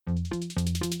Welcome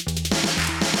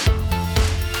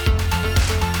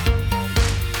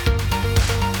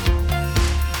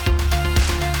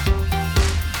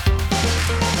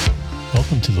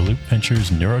to the Loop Ventures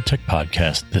Neurotech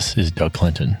Podcast. This is Doug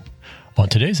Clinton. On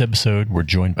today's episode, we're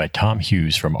joined by Tom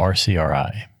Hughes from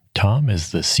RCRI. Tom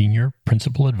is the Senior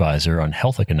Principal Advisor on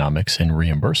Health Economics and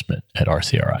Reimbursement at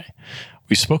RCRI.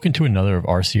 We've spoken to another of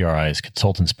RCRI's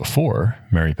consultants before,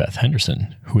 Mary Beth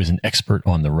Henderson, who is an expert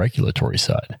on the regulatory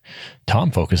side.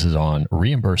 Tom focuses on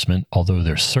reimbursement, although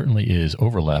there certainly is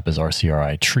overlap as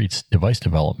RCRI treats device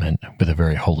development with a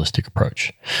very holistic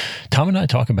approach. Tom and I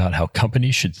talk about how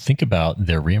companies should think about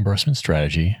their reimbursement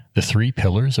strategy, the three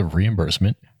pillars of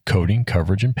reimbursement, coding,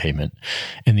 coverage, and payment,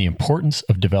 and the importance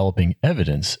of developing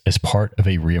evidence as part of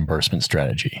a reimbursement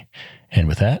strategy. And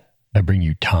with that, I bring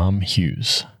you Tom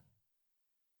Hughes.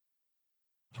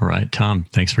 All right, Tom,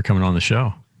 thanks for coming on the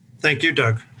show. Thank you,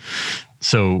 Doug.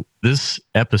 So this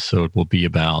episode will be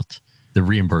about the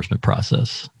reimbursement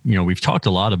process. We've talked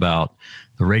a lot about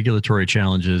the regulatory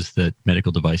challenges that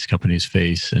medical device companies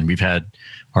face, and we've had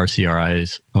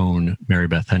RCRI's own Mary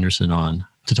Beth Henderson on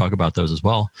to talk about those as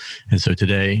well. And so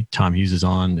today, Tom Hughes is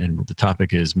on, and the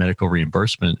topic is medical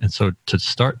reimbursement. And so to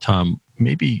start, Tom,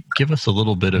 maybe give us a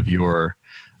little bit of your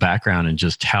background and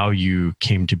just how you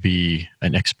came to be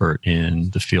an expert in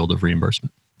the field of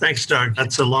reimbursement. Thanks, Doug.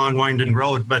 That's a long, winding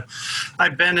road, but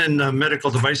I've been in the medical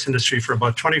device industry for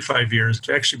about 25 years.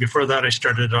 Actually, before that, I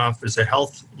started off as a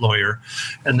health lawyer,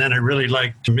 and then I really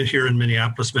liked here in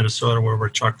Minneapolis, Minnesota, where we're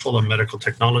chock full of medical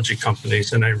technology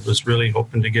companies, and I was really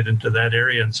hoping to get into that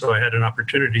area. And so I had an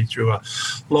opportunity through a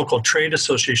local trade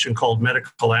association called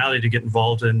Medical Alley to get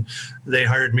involved, and they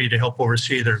hired me to help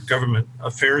oversee their government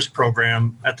affairs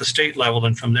program at the state level.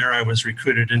 And from there, I was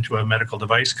recruited into a medical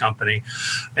device company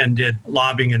and did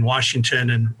lobbying in Washington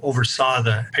and oversaw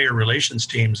the payer relations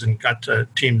teams and got to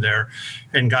team there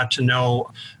and got to know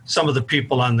some of the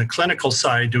people on the clinical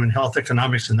side doing health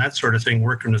economics and that sort of thing,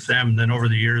 working with them. And then over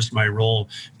the years, my role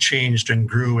changed and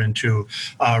grew into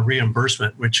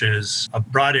reimbursement, which is a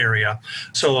broad area.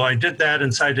 So I did that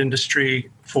inside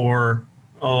industry for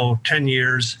 10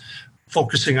 years,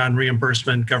 focusing on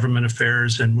reimbursement, government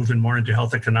affairs, and moving more into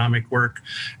health economic work.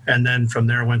 And then from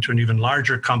there, went to an even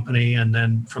larger company. And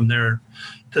then from there,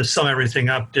 to sum everything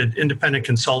up, did independent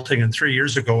consulting. And 3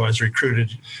 years ago, I was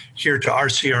recruited here to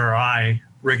RCRI,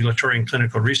 Regulatory and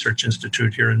Clinical Research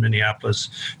Institute here in Minneapolis,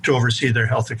 to oversee their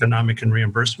health economic and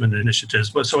reimbursement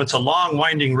initiatives. So it's a long,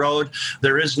 winding road.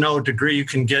 There is no degree you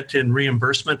can get in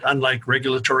reimbursement, unlike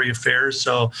regulatory affairs.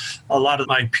 So a lot of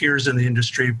my peers in the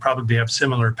industry probably have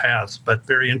similar paths, but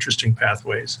very interesting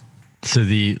pathways. So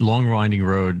the long, winding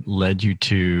road led you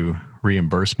to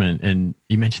reimbursement. And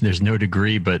you mentioned there's no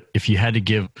degree, but if you had to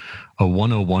give a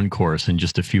 101 course in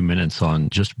just a few minutes on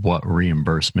just what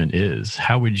reimbursement is,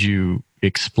 how would you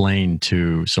explain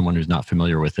to someone who's not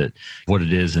familiar with it what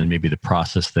it is and maybe the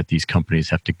process that these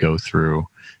companies have to go through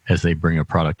as they bring a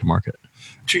product to market?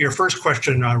 To your first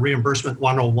question, reimbursement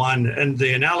 101, and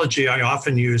the analogy I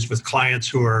often use with clients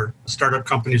who are startup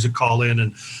companies that call in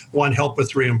and want help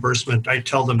with reimbursement, I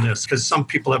tell them this, because some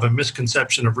people have a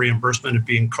misconception of reimbursement of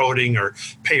being coding or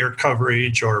payer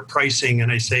coverage or pricing,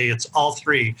 and I say it's all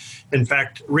three. In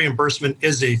fact, reimbursement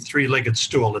is a three-legged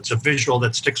stool. It's a visual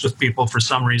that sticks with people for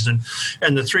some reason,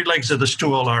 and the three legs of the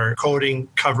stool are coding,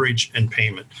 coverage, and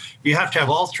payment. You have to have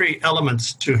all three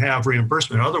elements to have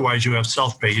reimbursement. Otherwise, you have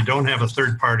self-pay. You don't have a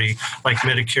third party like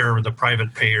Medicare or the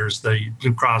private payers, the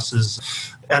Blue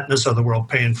Crosses, Aetna's of the world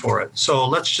paying for it. So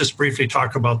let's just briefly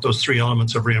talk about those three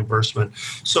elements of reimbursement.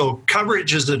 So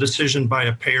coverage is a decision by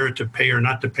a payer to pay or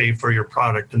not to pay for your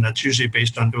product, and that's usually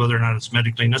based on whether or not it's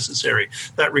medically necessary.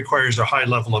 That requires a high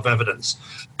level of evidence.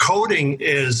 Coding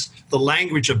is the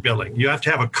language of billing. You have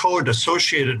to have a code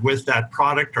associated with that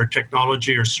product or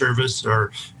technology or service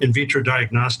or in vitro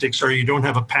diagnostics, or you don't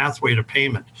have a pathway to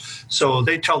payment. So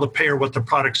they tell the payer what the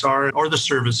products are or the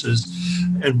services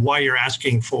and why you're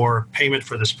asking for payment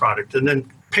for this product. And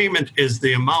then payment is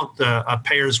the amount a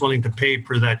payer is willing to pay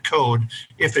per that code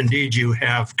if indeed you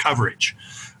have coverage.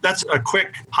 That's a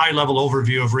quick high-level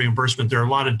overview of reimbursement. There are a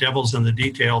lot of devils in the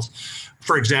details.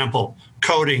 For example,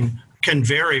 coding can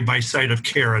vary by site of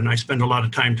care. And I spend a lot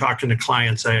of time talking to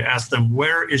clients. I ask them,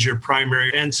 where is your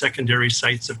primary and secondary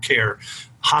sites of care?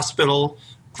 Hospital,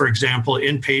 for example,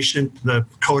 inpatient, the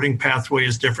coding pathway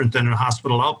is different than a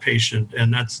hospital outpatient,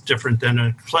 and that's different than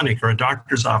a clinic or a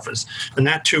doctor's office. And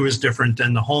that too is different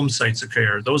than the home sites of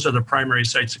care. Those are the primary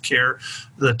sites of care.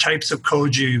 The types of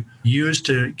codes you use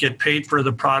to get paid for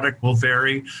the product will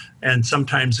vary, and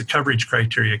sometimes the coverage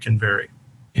criteria can vary.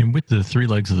 And with the three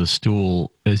legs of the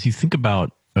stool, as you think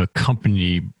about a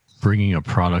company bringing a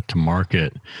product to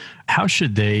market, how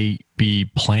should they be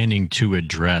planning to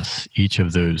address each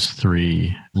of those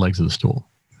three legs of the stool?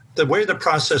 The way the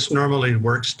process normally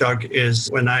works, Doug, is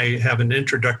when I have an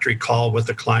introductory call with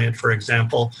a client, for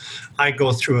example, I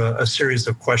go through a series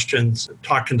of questions,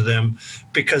 talking to them,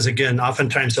 because again,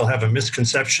 oftentimes they'll have a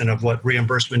misconception of what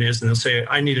reimbursement is, and they'll say,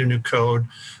 I need a new code.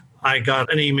 I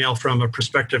got an email from a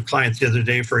prospective client the other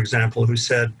day, for example, who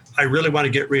said, I really want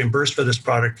to get reimbursed for this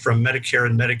product from Medicare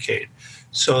and Medicaid.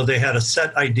 So they had a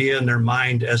set idea in their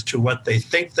mind as to what they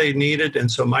think they needed.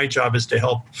 And so my job is to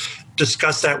help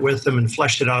discuss that with them and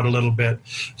flesh it out a little bit.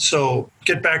 So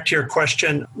get back to your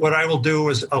question. What I will do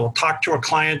is I will talk to a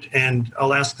client and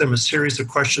I'll ask them a series of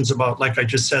questions about, like I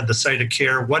just said, the site of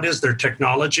care. What is their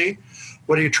technology?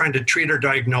 What are you trying to treat or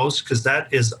diagnose? Because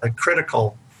that is a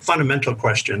critical fundamental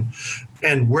question,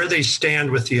 and where they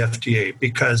stand with the FDA,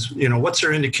 because, what's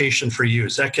their indication for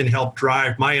use? That can help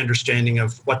drive my understanding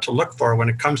of what to look for when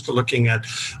it comes to looking at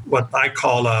what I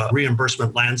call a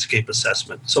reimbursement landscape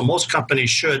assessment. So most companies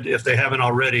should, if they haven't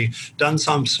already, done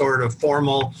some sort of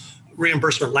formal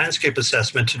reimbursement landscape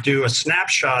assessment to do a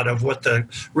snapshot of what the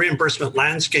reimbursement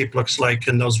landscape looks like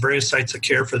in those various sites of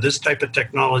care for this type of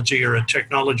technology or a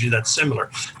technology that's similar.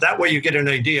 That way you get an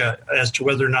idea as to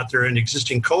whether or not there are any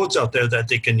existing codes out there that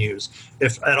they can use.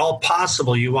 If at all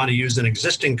possible, you want to use an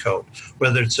existing code,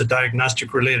 whether it's a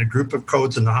diagnostic related group of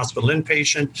codes in the hospital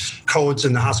inpatient, codes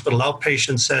in the hospital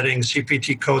outpatient setting,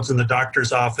 CPT codes in the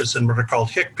doctor's office, and what are called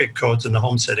HCPC codes in the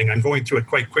home setting. I'm going through it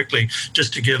quite quickly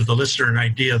just to give the listener an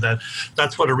idea that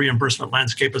that's what a reimbursement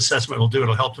landscape assessment will do.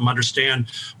 It'll help them understand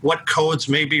what codes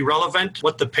may be relevant,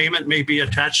 what the payment may be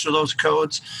attached to those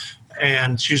codes.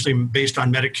 And it's usually based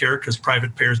on Medicare because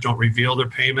private payers don't reveal their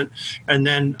payment. And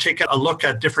then take a look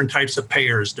at different types of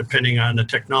payers depending on the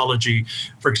technology.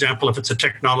 For example, if it's a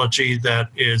technology that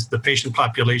is the patient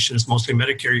population is mostly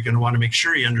Medicare, you're going to want to make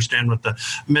sure you understand what the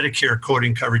Medicare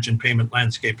coding coverage and payment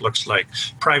landscape looks like.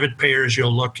 Private payers,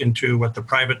 you'll look into what the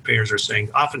private payers are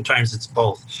saying. Oftentimes it's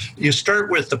both. You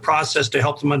start with the process to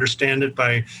help them understand it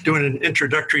by doing an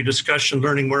introductory discussion,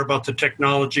 learning more about the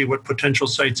technology, what potential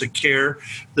sites of care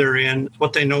they're in,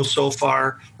 what they know so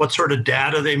far, what sort of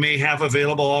data they may have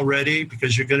available already,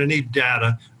 because you're going to need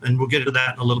data. And we'll get to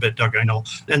that in a little bit, Doug, I know,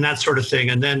 and that sort of thing.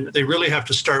 And then they really have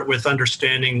to start with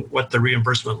understanding what the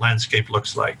reimbursement landscape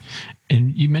looks like.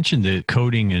 And you mentioned the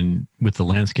coding and with the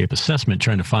landscape assessment,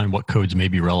 trying to find what codes may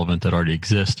be relevant that already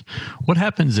exist. What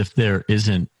happens if there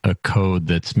isn't a code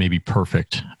that's maybe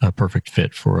a perfect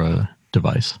fit for a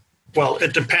device? Well,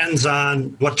 it depends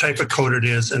on what type of code it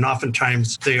is, and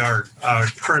oftentimes they are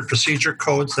current procedure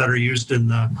codes that are used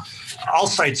in all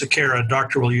sites of care. A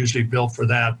doctor will usually bill for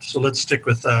that. So let's stick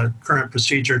with current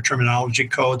procedure terminology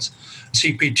codes,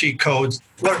 CPT codes.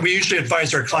 What we usually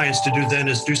advise our clients to do then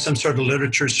is do some sort of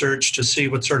literature search to see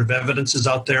what sort of evidence is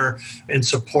out there in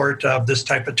support of this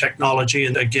type of technology.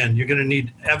 And again, you're going to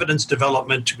need evidence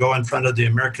development to go in front of the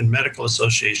American Medical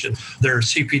Association. Their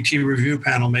CPT review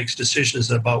panel makes decisions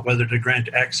about whether to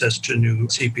grant access to new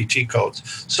CPT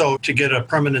codes. So to get a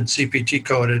permanent CPT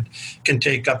code, it can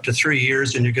take up to 3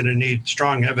 years, and you're going to need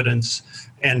strong evidence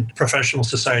and professional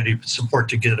society support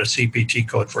to get a CPT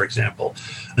code, for example.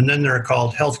 And then there are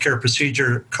called healthcare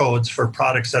procedure codes for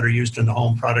products that are used in the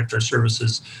home, product or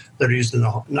services that are used in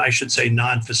the,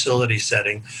 non-facility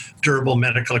setting, durable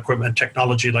medical equipment,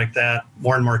 technology like that.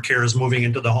 More and more care is moving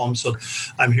into the home, so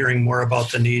I'm hearing more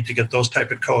about the need to get those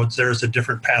type of codes. There's a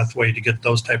different pathway to get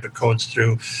those type of codes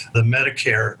through the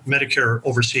Medicare. Medicare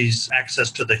oversees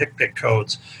access to the HCPC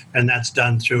codes, and that's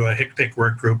done through a HCPC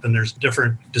work group, and there's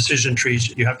different decision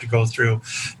trees you have to go through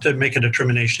to make a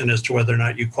determination as to whether or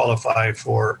not you qualify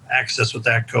for access with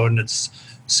that code. And it's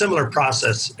similar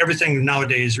process. Everything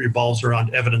nowadays revolves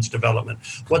around evidence development.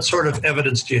 What sort of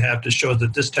evidence do you have to show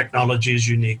that this technology is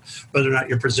unique? Whether or not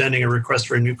you're presenting a request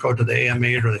for a new code to the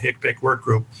AMA or the HCPC work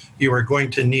group, you are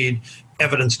going to need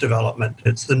evidence development.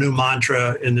 It's the new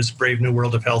mantra in this brave new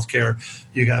world of healthcare.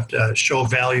 You have to show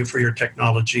value for your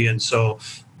technology. And so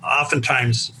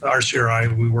oftentimes,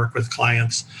 RCRI, we work with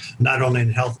clients not only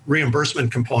in health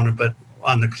reimbursement component, but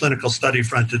on the clinical study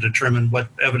front to determine what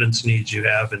evidence needs you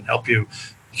have and help you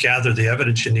gather the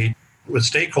evidence you need with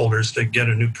stakeholders to get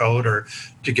a new code or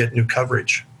to get new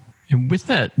coverage. And with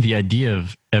that, the idea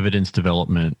of evidence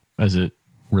development as it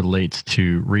relates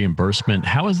to reimbursement,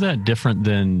 how is that different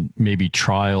than maybe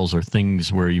trials or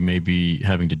things where you may be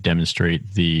having to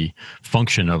demonstrate the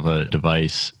function of a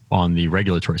device on the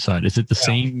regulatory side? Is it the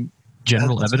same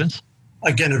general evidence?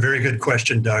 Again, a very good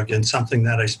question, Doug, and something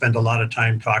that I spend a lot of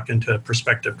time talking to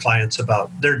prospective clients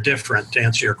about. They're different, to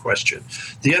answer your question.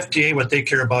 The FDA, what they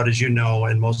care about, as you know,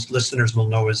 and most listeners will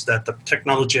know, is that the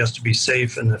technology has to be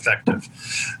safe and effective.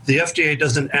 The FDA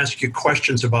doesn't ask you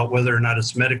questions about whether or not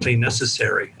it's medically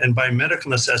necessary. And by medical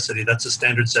necessity, that's a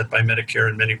standard set by Medicare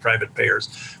and many private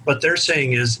payers. What they're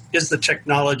saying is the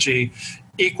technology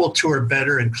equal to or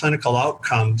better in clinical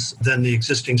outcomes than the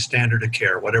existing standard of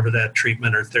care, whatever that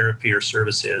treatment or therapy or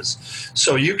service is.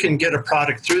 So you can get a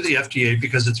product through the FDA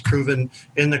because it's proven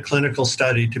in the clinical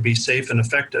study to be safe and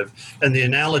effective. And the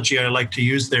analogy I like to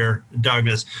use there, Doug,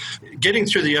 is getting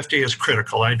through the FDA is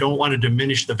critical. I don't want to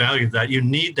diminish the value of that. You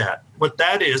need that. What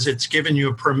that is, it's given you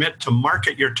a permit to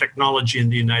market your technology in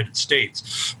the United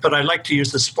States. But I like to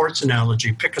use the sports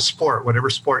analogy. Pick a sport, whatever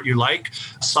sport you like,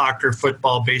 soccer,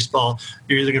 football, baseball.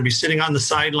 You're either going to be sitting on the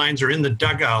sidelines or in the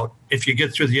dugout if you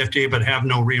get through the FDA but have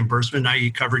no reimbursement,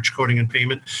 i.e. coverage, coding, and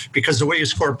payment, because the way you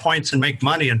score points and make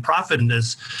money and profit in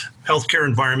this healthcare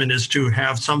environment is to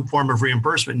have some form of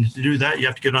reimbursement. And to do that, you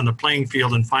have to get on the playing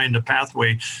field and find a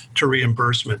pathway to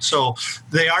reimbursement. So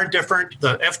they are different.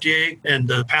 The FDA and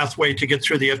the pathway to get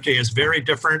through the FDA is very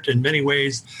different in many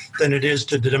ways than it is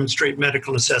to demonstrate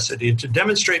medical necessity. And to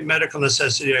demonstrate medical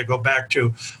necessity, I go back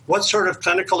to what sort of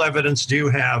clinical evidence do you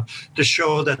have to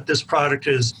show that this product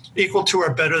is equal to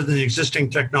or better than the existing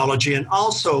technology, and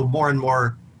also more and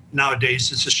more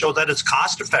nowadays is to show that it's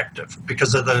cost effective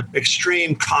because of the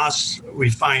extreme costs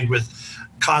we find with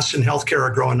costs in healthcare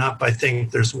are growing up. I think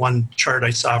there's one chart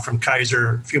I saw from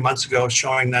Kaiser a few months ago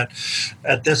showing that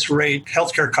at this rate,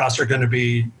 healthcare costs are going to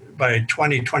be by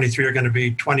 2023 are going to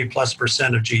be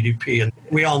 20+% of GDP. And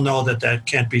we all know that that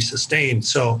can't be sustained.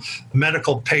 So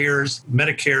medical payers,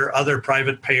 Medicare, other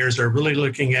private payers are really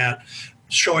looking at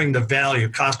showing the value,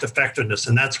 cost effectiveness,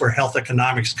 and that's where health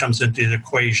economics comes into the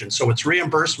equation. So it's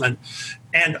reimbursement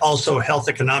and also health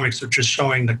economics, which is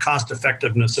showing the cost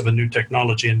effectiveness of a new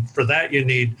technology. And for that, you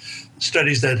need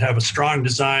studies that have a strong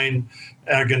design,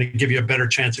 are going to give you a better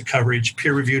chance of coverage.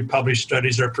 Peer-reviewed published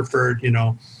studies are preferred.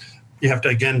 You have to,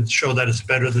 again, show that it's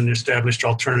better than the established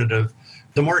alternative.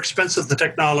 The more expensive the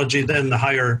technology, then the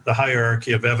higher the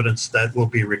hierarchy of evidence that will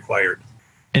be required.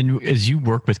 And as you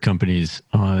work with companies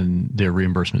on their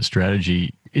reimbursement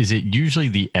strategy, is it usually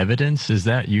the evidence? Is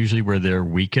that usually where they're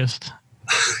weakest?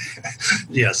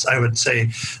 Yes, I would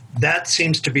say that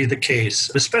seems to be the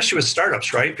case, especially with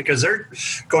startups, right? Because they're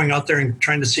going out there and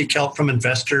trying to seek help from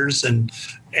investors, and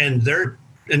their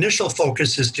initial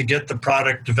focus is to get the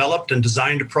product developed and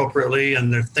designed appropriately.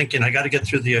 And they're thinking, I got to get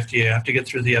through the FDA. I have to get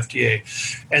through the FDA.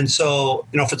 And so,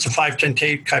 if it's a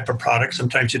 510K type of product,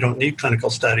 sometimes you don't need clinical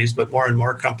studies, but more and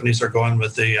more companies are going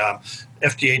with the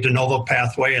FDA de novo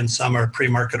pathway, and some are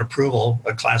pre-market approval,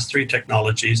 class 3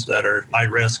 technologies that are high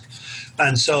risk.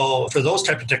 And so for those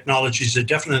type of technologies, they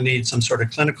definitely need some sort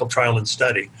of clinical trial and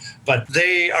study. But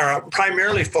they are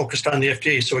primarily focused on the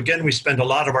FDA. So again, we spend a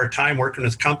lot of our time working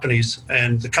with companies,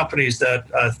 and the companies that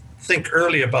think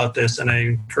early about this, and I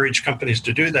encourage companies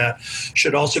to do that,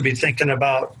 should also be thinking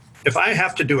about, if I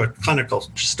have to do a clinical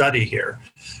study here,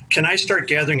 can I start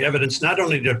gathering evidence not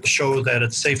only to show that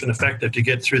it's safe and effective to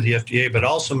get through the FDA, but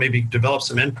also maybe develop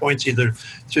some endpoints either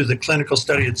through the clinical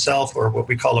study itself or what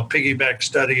we call a piggyback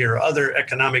study or other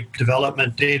economic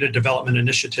development, data development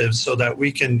initiatives, so that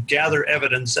we can gather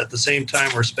evidence at the same time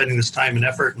we're spending this time and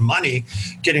effort and money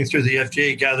getting through the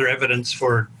FDA, gather evidence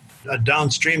for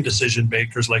downstream decision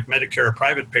makers like Medicare or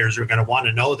private payers who are going to want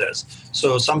to know this.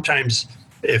 So sometimes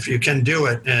if you can do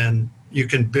it and you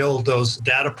can build those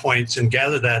data points and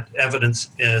gather that evidence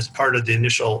as part of the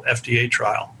initial FDA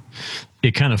trial.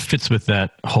 It kind of fits with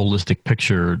that holistic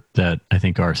picture that I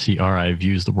think RCRI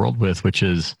views the world with, which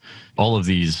is all of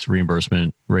these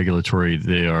reimbursement, regulatory,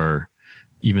 they are,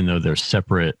 even though they're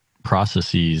separate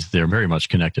processes, they're very much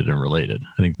connected and related.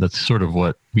 I think that's sort of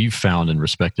what we've found and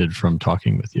respected from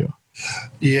talking with you.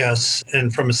 Yes.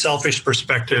 And from a selfish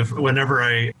perspective, whenever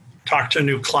I talk to a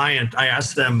new client, I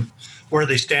ask them where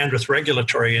they stand with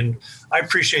regulatory. And I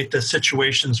appreciate the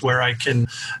situations where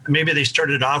maybe they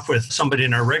started off with somebody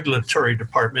in our regulatory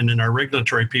department, and our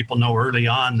regulatory people know early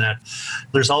on that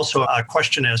there's also a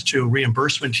question as to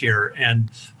reimbursement here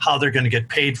and how they're going to get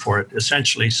paid for it,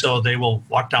 essentially. So they will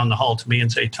walk down the hall to me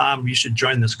and say, Tom, you should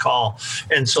join this call.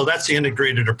 And so that's the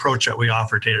integrated approach that we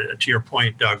offer, to your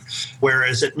point, Doug,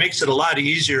 whereas it makes it a lot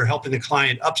easier helping the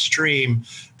client upstream.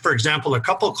 For example, a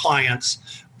couple of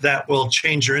clients that will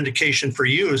change their indication for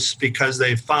use because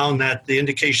they found that the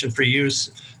indication for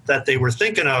use that they were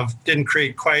thinking of didn't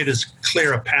create quite as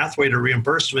clear a pathway to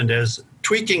reimbursement as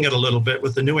tweaking it a little bit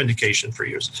with the new indication for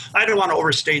use. I don't want to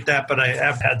overstate that, but I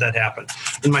have had that happen.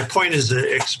 And my point is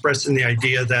expressing the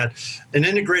idea that an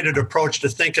integrated approach to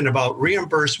thinking about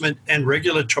reimbursement and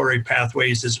regulatory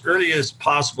pathways as early as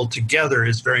possible together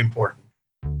is very important.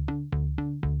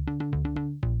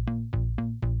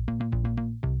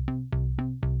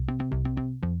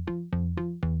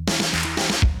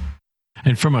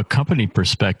 And from a company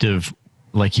perspective,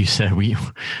 like you said, we,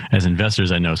 as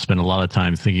investors, I know, spend a lot of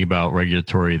time thinking about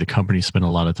regulatory. The companies spend a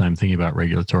lot of time thinking about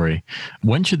regulatory.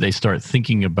 When should they start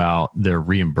thinking about their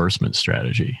reimbursement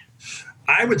strategy?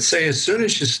 I would say as soon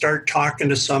as you start talking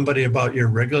to somebody about your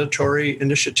regulatory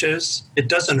initiatives, it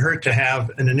doesn't hurt to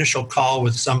have an initial call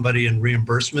with somebody in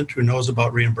reimbursement who knows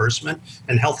about reimbursement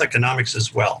and health economics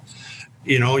as well.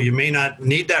 You may not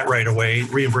need that right away,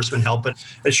 reimbursement help, but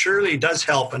it surely does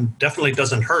help and definitely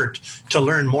doesn't hurt to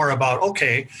learn more about,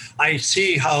 okay, I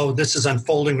see how this is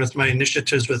unfolding with my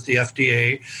initiatives with the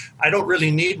FDA. I don't really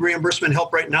need reimbursement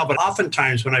help right now, but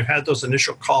oftentimes when I've had those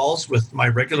initial calls with my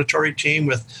regulatory team,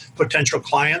 with potential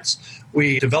clients,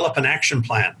 we develop an action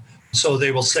plan. So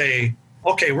they will say,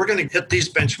 okay, we're going to hit these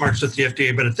benchmarks with the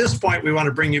FDA, but at this point, we want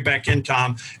to bring you back in,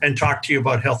 Tom, and talk to you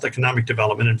about health economic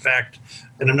development. In fact,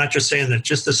 and I'm not just saying that,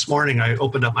 just this morning, I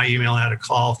opened up my email and had a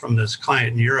call from this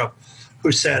client in Europe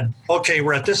who said, okay,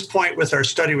 we're at this point with our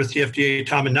study with the FDA,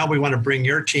 Tom, and now we want to bring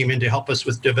your team in to help us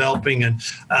with developing a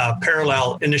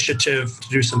parallel initiative to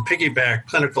do some piggyback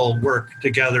clinical work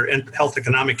together and health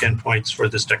economic endpoints for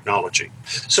this technology.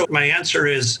 So my answer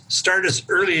is start as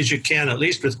early as you can, at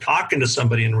least with talking to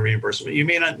somebody in reimbursement. You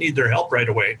may not need their help right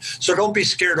away. So don't be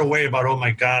scared away about, oh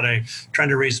my God, I'm trying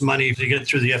to raise money to get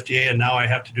through the FDA and now I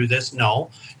have to do this.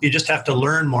 No, you just have to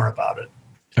learn more about it.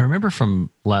 I remember from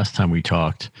last time we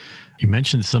talked, you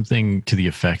mentioned something to the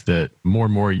effect that more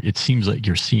and more, it seems like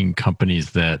you're seeing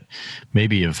companies that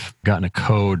maybe have gotten a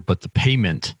code, but the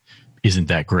payment isn't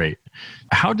that great.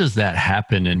 How does that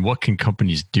happen, and what can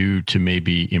companies do to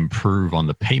maybe improve on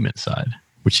the payment side,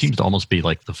 which seems to almost be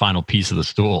like the final piece of the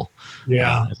stool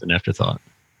as an afterthought?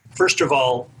 First of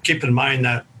all, keep in mind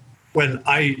that when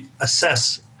I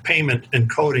assess payment and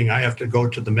coding, I have to go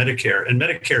to the Medicare, and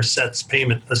Medicare sets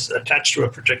payment attached to a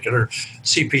particular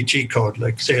CPT code.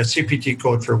 Like say a CPT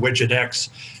code for widget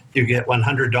X, you get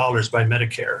 $100 by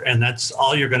Medicare, and that's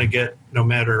all you're going to get no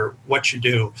matter what you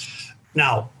do.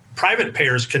 Now, private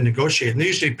payers can negotiate, and they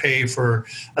usually pay for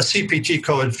a CPT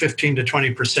code 15 to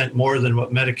 20% more than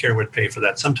what Medicare would pay for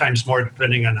that, sometimes more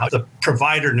depending on how the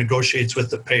provider negotiates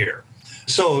with the payer.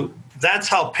 So that's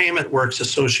how payment works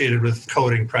associated with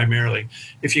coding primarily.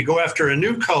 If you go after a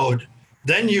new code,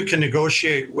 then you can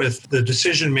negotiate with the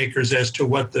decision makers as to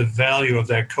what the value of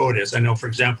that code is. I know, for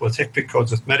example, with HCPCS codes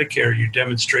with Medicare, you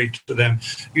demonstrate to them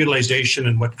utilization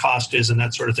and what cost is and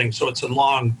that sort of thing. So it's a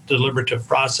long, deliberative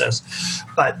process.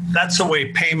 But that's the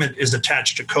way payment is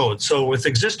attached to code. So with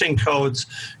existing codes,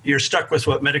 you're stuck with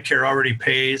what Medicare already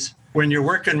pays. When you're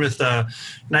working with, and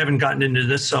I haven't gotten into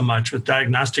this so much, with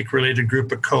diagnostic-related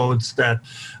group of codes that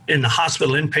in the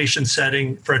hospital inpatient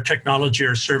setting for a technology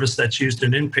or service that's used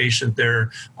in inpatient,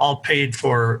 they're all paid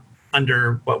for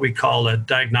under what we call a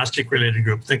diagnostic-related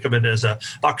group. Think of it as a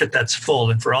bucket that's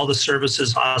full. And for all the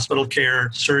services, hospital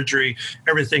care, surgery,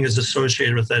 everything is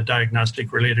associated with that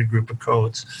diagnostic-related group of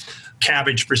codes.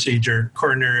 CABG procedure,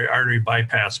 coronary artery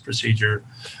bypass procedure,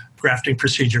 grafting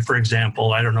procedure, for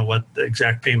example. I don't know what the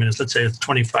exact payment is. Let's say it's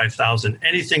 $25,000.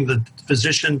 Anything the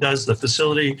physician does, the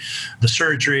facility, the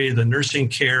surgery, the nursing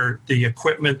care, the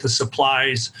equipment, the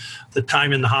supplies, the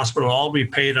time in the hospital, all be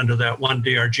paid under that one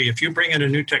DRG. If you bring in a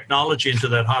new technology into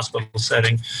that hospital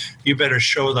setting, you better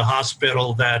show the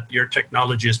hospital that your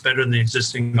technology is better than the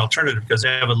existing alternative, because they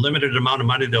have a limited amount of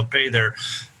money they'll pay there.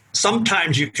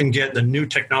 Sometimes you can get the new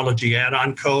technology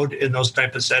add-on code in those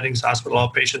type of settings, hospital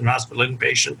outpatient and hospital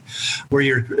inpatient, where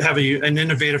you have an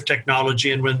innovative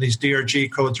technology. And when these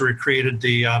DRG codes were created,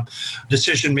 the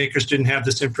decision makers didn't have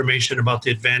this information about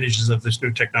the advantages of this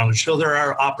new technology. So there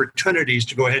are opportunities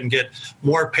to go ahead and get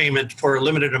more payment for a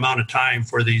limited amount of time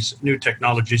for these new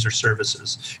technologies or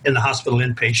services in the hospital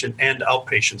inpatient and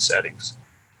outpatient settings.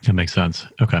 That makes sense.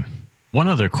 Okay. One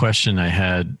other question I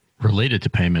had related to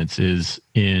payments is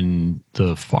in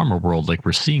the pharma world, like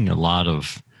we're seeing a lot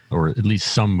of, or at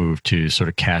least some move to sort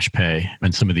of cash pay,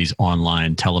 and some of these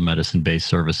online telemedicine-based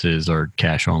services are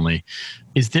cash only.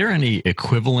 Is there any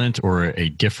equivalent or a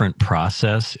different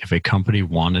process if a company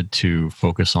wanted to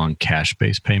focus on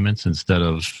cash-based payments instead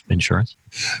of insurance?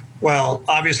 Well,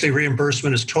 obviously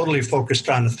reimbursement is totally focused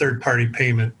on a third-party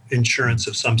payment insurance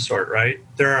of some sort, right?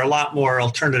 There are a lot more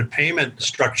alternative payment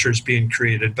structures being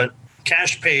created, but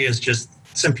cash pay is just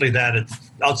simply that.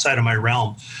 It's outside of my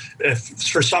realm. If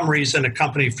for some reason a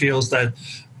company feels that,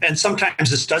 and sometimes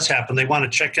this does happen, they want to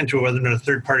check into whether or not a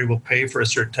third party will pay for a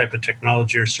certain type of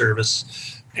technology or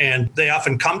service. And they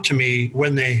often come to me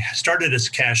when they started as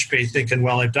cash pay thinking,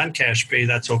 well, I've done cash pay,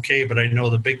 that's okay, but I know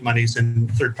the big money's in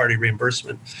third-party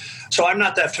reimbursement. So I'm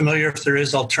not that familiar if there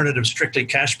is alternative strictly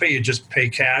cash pay, you just pay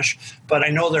cash. But I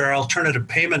know there are alternative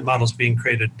payment models being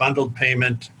created, bundled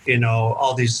payment,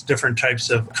 all these different types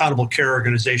of accountable care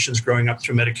organizations growing up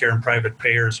through Medicare and private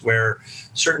payers where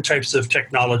certain types of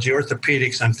technology,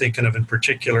 orthopedics I'm thinking of in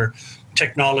particular,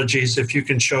 technologies, if you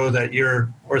can show that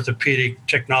your orthopedic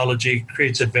technology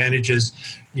creates advantages,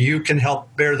 you can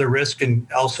help bear the risk and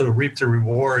also reap the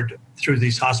reward through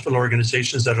these hospital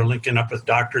organizations that are linking up with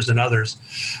doctors and others.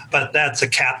 But that's a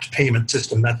capped payment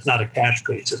system. That's not a cash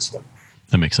pay system.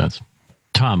 That makes sense.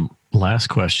 Tom, last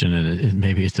question, and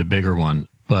maybe it's a bigger one,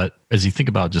 but as you think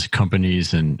about just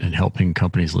companies and helping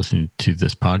companies listening to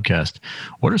this podcast,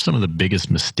 what are some of the biggest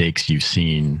mistakes you've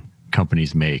seen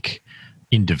companies make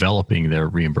in developing their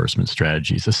reimbursement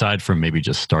strategies, aside from maybe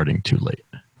just starting too late?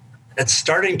 It's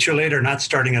starting too late or not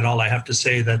starting at all. I have to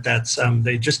say that's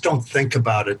they just don't think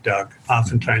about it, Doug,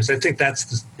 oftentimes. I think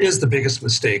is the biggest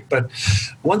mistake. But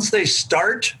once they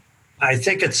start, I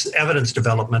think it's evidence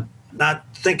development, not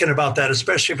thinking about that,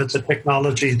 especially if it's a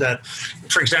technology that,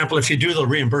 for example, if you do the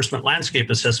reimbursement landscape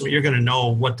assessment, you're going to know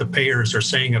what the payers are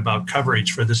saying about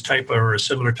coverage for this type or a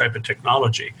similar type of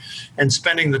technology. And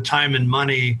spending the time and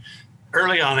money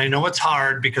early on, I know it's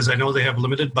hard because I know they have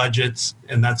limited budgets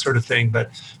and that sort of thing, but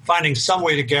finding some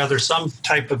way to gather some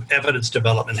type of evidence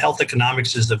development. Health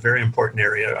economics is a very important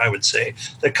area, I would say,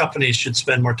 that companies should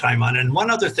spend more time on. And one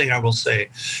other thing I will say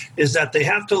is that they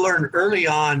have to learn early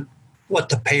on what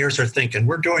the payers are thinking.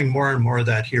 We're doing more and more of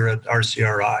that here at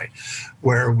RCRI,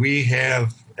 where we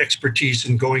have expertise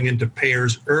in going into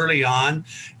payers early on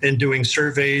and doing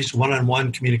surveys,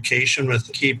 one-on-one communication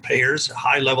with key payers,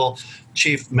 high-level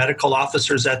chief medical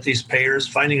officers at these payers,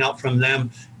 finding out from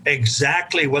them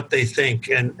exactly what they think.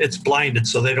 And it's blinded,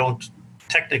 so they don't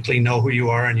technically know who you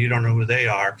are and you don't know who they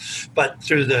are. But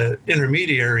through the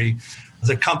intermediary,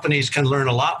 the companies can learn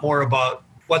a lot more about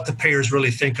what the payers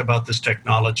really think about this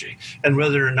technology and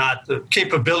whether or not the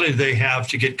capability they have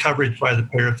to get coverage by the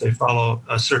payer if they follow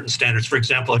certain standards. For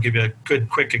example, I'll give you a good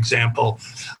quick example.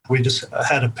 We just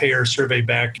had a payer survey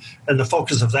back, and the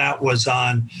focus of that was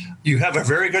on, you have a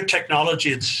very good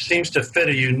technology. It seems to fit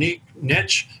a unique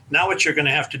niche. Now what you're going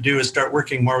to have to do is start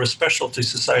working more with specialty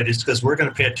societies because we're going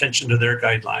to pay attention to their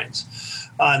guidelines.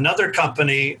 Another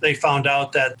company, they found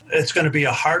out that it's going to be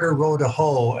a harder row to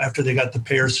hoe after they got the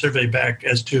payer survey back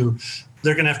as to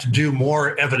they're going to have to do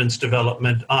more evidence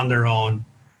development on their own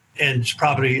and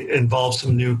probably involve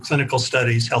some new clinical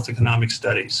studies, health economic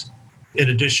studies, in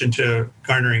addition to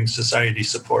garnering society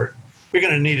support. We're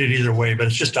going to need it either way, but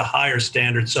it's just a higher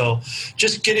standard. So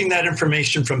just getting that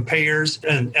information from payers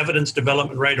and evidence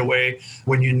development right away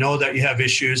when you know that you have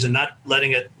issues and not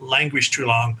letting it languish too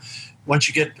long. Once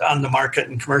you get on the market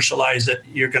and commercialize it,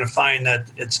 you're going to find that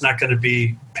it's not going to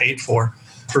be paid for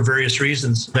various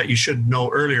reasons that you should know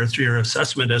earlier through your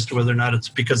assessment as to whether or not it's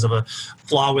because of a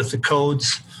flaw with the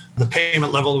codes, the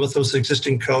payment level with those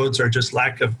existing codes, or just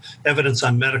lack of evidence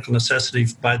on medical necessity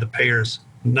by the payers,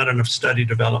 not enough study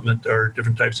development or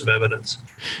different types of evidence.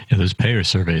 Yeah, those payer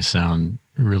surveys sound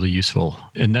really useful.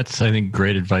 And that's, I think,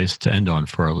 great advice to end on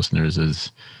for our listeners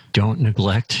is don't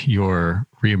neglect your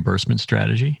reimbursement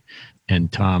strategy. And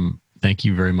Tom, thank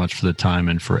you very much for the time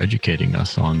and for educating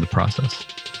us on the process.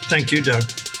 Thank you, Doug.